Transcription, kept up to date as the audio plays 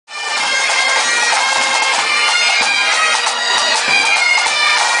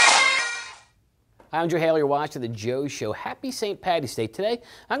Hi, I'm Joe Haley. You're watching The Joe Show. Happy St. Patty's Day. Today,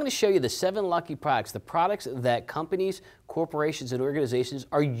 I'm going to show you the 7 lucky products, the products that companies, corporations, and organizations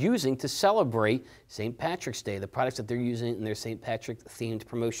are using to celebrate St. Patrick's Day, the products that they're using in their St. Patrick-themed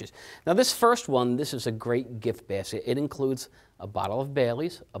promotions. Now, this first one, this is a great gift basket. It includes a bottle of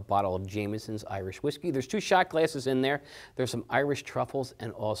Bailey's, a bottle of Jameson's Irish whiskey. There's 2 shot glasses in there. There's some Irish truffles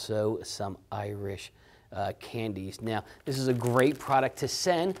and also some Irish candies. Now, this is a great product to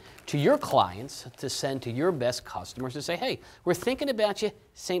send to your clients, to send to your best customers, to say, hey, we're thinking about you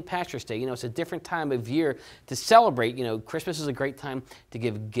St. Patrick's Day. You know, it's a different time of year to celebrate. You know, Christmas is a great time to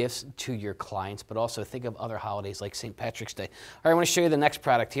give gifts to your clients, but also think of other holidays like St. Patrick's Day. All right, I want to show you the next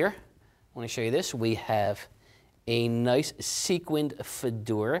product here. I want to show you this. We have a nice sequined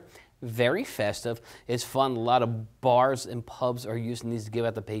fedora. Very festive. It's fun. A lot of bars and pubs are using these to give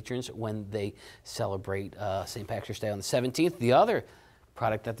out to patrons when they celebrate St. Patrick's Day on the 17th. The other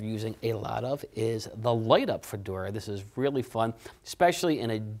product that they're using a lot of is the Light Up Fedora. This is really fun, especially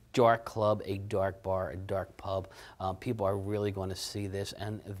in a dark club, a dark bar, a dark pub. People are really going to see this,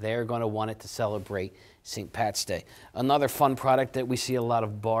 and they're going to want it to celebrate St. Pat's Day. Another fun product that we see a lot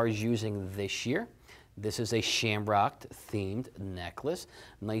of bars using this year. This is a shamrock themed necklace.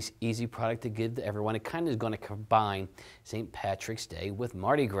 Nice, easy product to give to everyone. It kind of is going to combine St. Patrick's Day with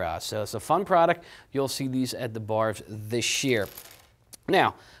Mardi Gras. So it's a fun product. You'll see these at the bars this year.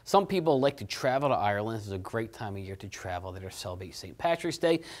 Now, some people like to travel to Ireland. This is a great time of year to travel there to celebrate St. Patrick's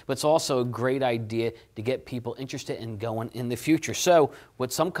Day, but it's also a great idea to get people interested in going in the future. So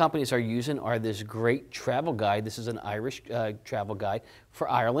what some companies are using are this great travel guide. This is an Irish travel guide for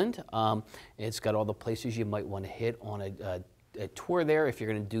Ireland. It's got all the places you might want to hit on a tour there if you're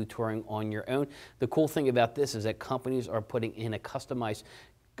going to do touring on your own. The cool thing about this is that companies are putting in a customized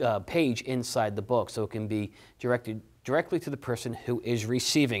page inside the book, so it can be directed directly to the person who is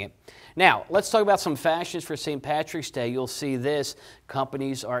receiving it. Now, let's talk about some fashions for St. Patrick's Day. You'll see this.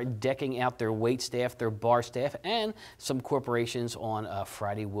 Companies are decking out their wait staff, their bar staff, and some corporations on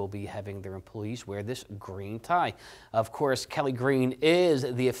Friday will be having their employees wear this green tie. Of course, Kelly Green is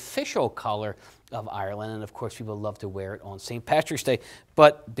the official color of Ireland, and of course people love to wear it on St. Patrick's Day.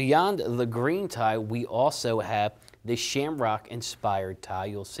 But beyond the green tie, we also have this shamrock inspired tie.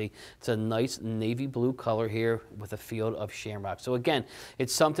 You'll see it's a nice navy blue color here with a field of shamrock. So again,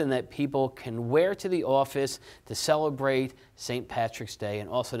 it's something that people can wear to the office to celebrate St. Patrick's Day and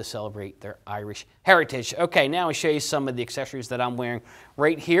also to celebrate their Irish heritage. Okay, now I'll show you some of the accessories that I'm wearing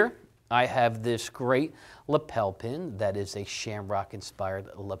right here. I have this great lapel pin that is a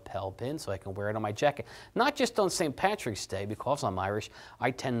shamrock-inspired lapel pin, so I can wear it on my jacket. Not just on St. Patrick's Day, because I'm Irish.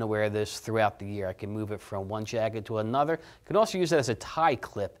 I tend to wear this throughout the year. I can move it from one jacket to another. I can also use it as a tie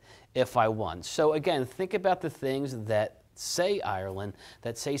clip if I want. So again, think about the things that say Ireland,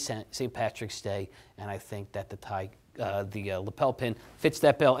 that say St. Patrick's Day, and I think that the lapel pin fits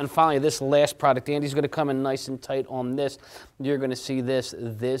that bill. And finally, this last product, Andy's going to come in nice and tight on this. You're going to see this.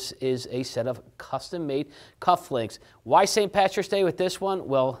 This is a set of custom-made cufflinks. Why St. Patrick's Day with this one?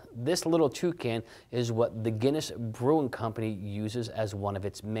 Well, this little toucan is what the Guinness Brewing Company uses as one of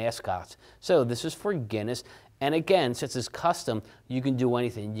its mascots. So this is for Guinness. And again, since it's custom, you can do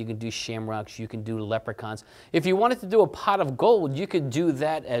anything. You can do shamrocks, you can do leprechauns. If you wanted to do a pot of gold, you could do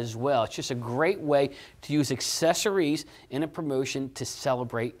that as well. It's just a great way to use accessories in a promotion to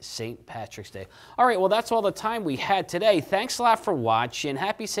celebrate St. Patrick's Day. All right, well, that's all the time we had today. Thanks a lot for watching.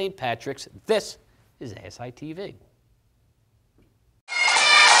 Happy St. Patrick's. This is ASI TV.